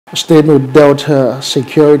Statement with Delta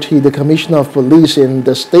Security, the Commissioner of Police in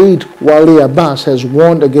the state, Wale Abbas, has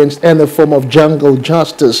warned against any form of jungle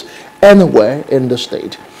justice anywhere in the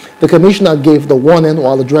state. The Commissioner gave the warning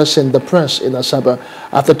while addressing the press in Asaba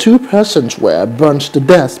after 2 persons were burnt to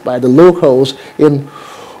death by the locals in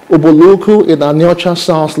Ubuluku in Aniocha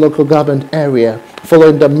South local government area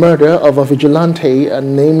following the murder of a vigilante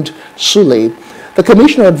named Sule. The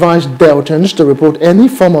Commissioner advised Deltans to report any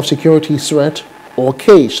form of security threat or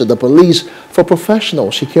case to the police for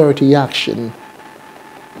professional security action.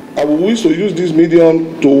 I will wish to use this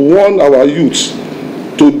medium to warn our youths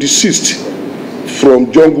to desist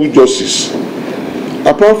from jungle justice.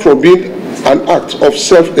 Apart from being an act of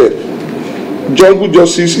self-help, jungle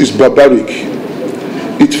justice is barbaric.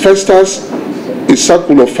 It festers a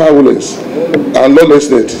circle of violence and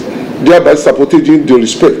lawlessness, thereby sabotaging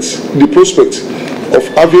the prospect of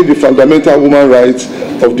having the fundamental human rights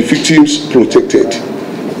of the victims protected.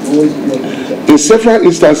 In several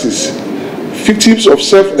instances, victims of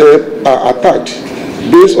self-help are attacked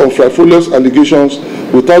based on frivolous allegations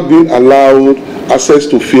without being allowed access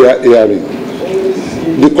to fair hearing.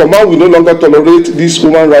 The command will no longer tolerate this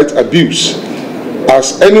human rights abuse,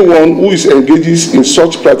 as anyone who is engaged in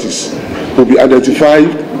such practice will be identified,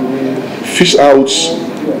 fished out,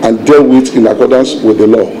 and dealt with in accordance with the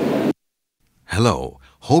law. Hello,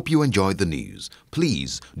 hope you enjoyed the news.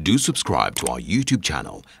 Please do subscribe to our YouTube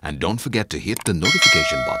channel and don't forget to hit the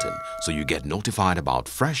notification button so you get notified about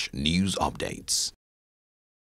fresh news updates.